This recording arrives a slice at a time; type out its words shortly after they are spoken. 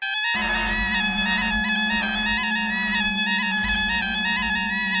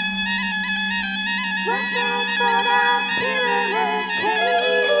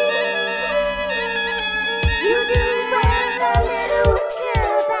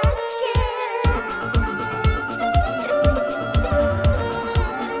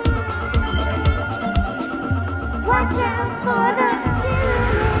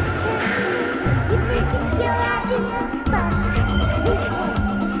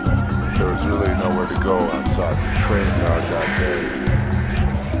saw the train yard that day.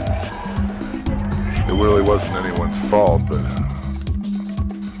 It really wasn't anyone's fault, but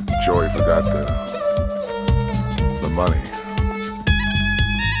Joey forgot the money.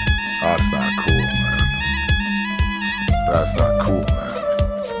 That's not cool, man. That's not cool, man.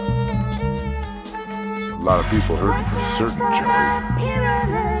 A lot of people hurting for certain, Joey.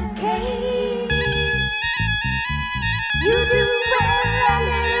 You do well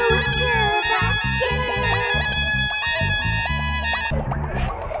under the wicker basket.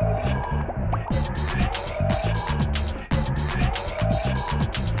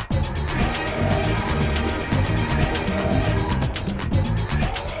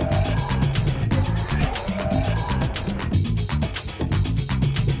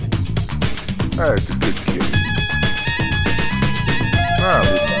 Hey, it's a good kid.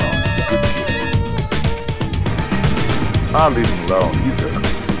 I'll leave him alone. He's a good kid. I'll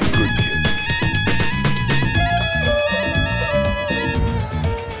leave him alone. He's a good kid.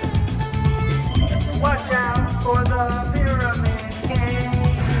 Watch out for the pyramid game.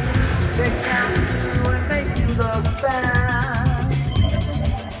 They count you and make you look bad.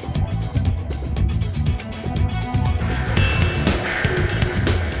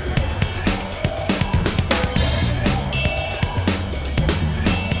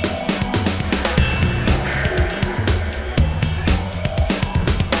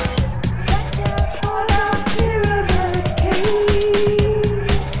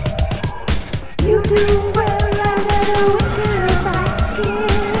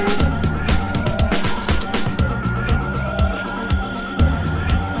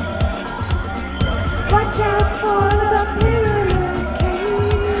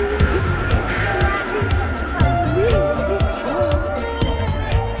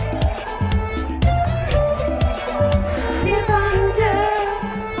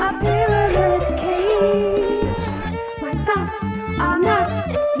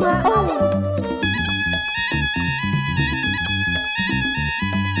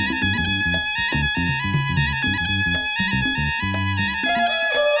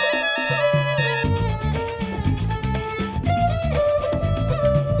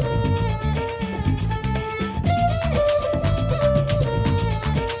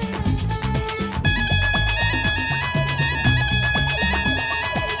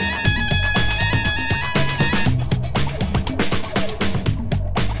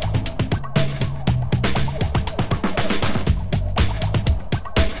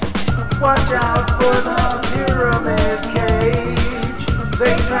 Watch out for the pyramid cage.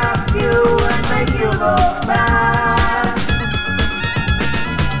 They trap you and make you look bad.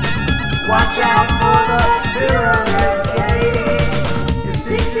 Watch out for the pyramid cage. You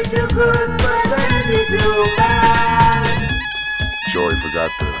seem to do good, but then you do bad. Joey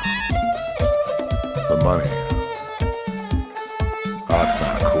forgot the money. That's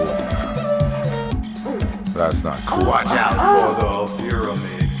not cool, man. That's not cool. Watch out for the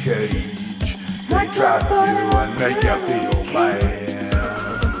pyramid cage. They trap you and make you feel bad.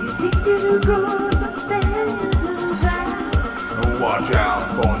 You seem to do good, but then you do bad. Watch out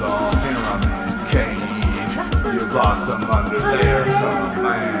for the pyramid cage. You blossom under their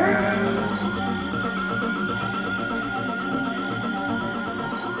command.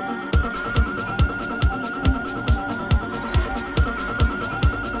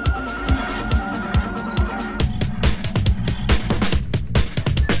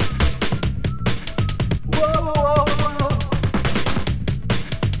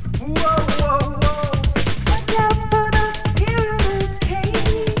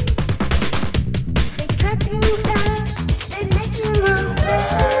 They trap you down, they make you look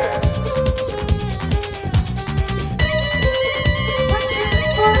bad.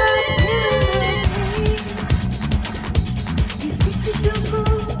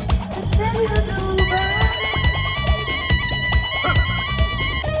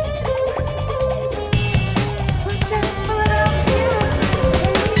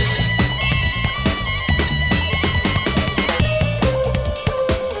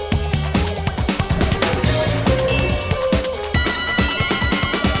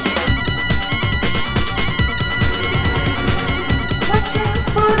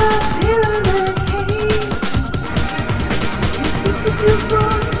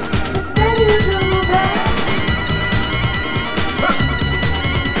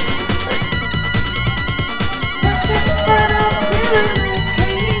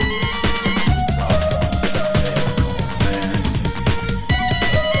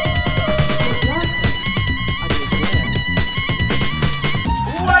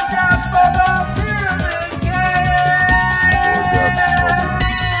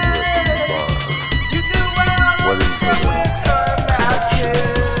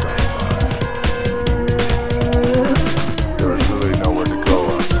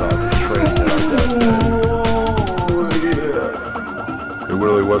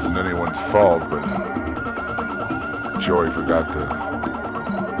 really wasn't anyone's fault, but Joey forgot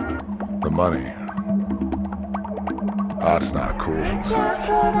the money. That's not cool. Watch out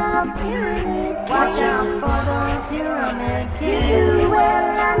for the pyramid. Watch out for the pyramid kid. You do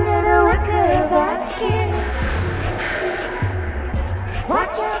well under the wicker basket.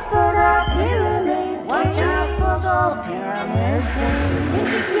 Watch out for the pyramid. Watch out for the pyramid kid. Think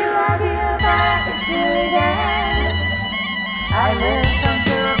it's your idea, but it's really theirs. I live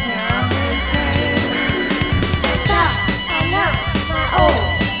under a pyramid kid. Stop! I'm not my own.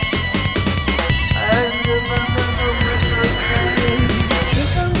 I live under the wicker cage.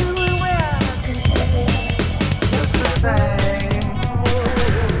 Think I'm doing well, continue. Just the same.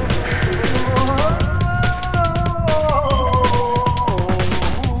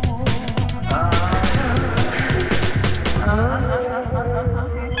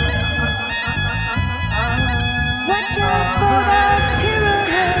 Watch out for the pyramid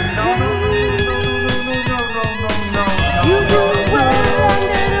kid. You do well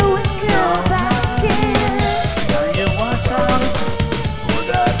under the wicker basket. Now you watch out for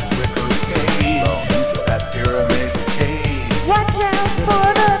that wicker cage, that pyramid cage. Watch out for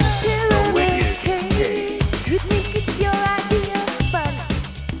the pyramid wicked cage. cage. You think it's your idea, but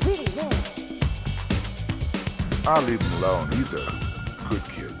it's really theirs. I'll leave him alone. He's a good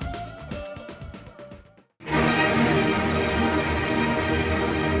kid.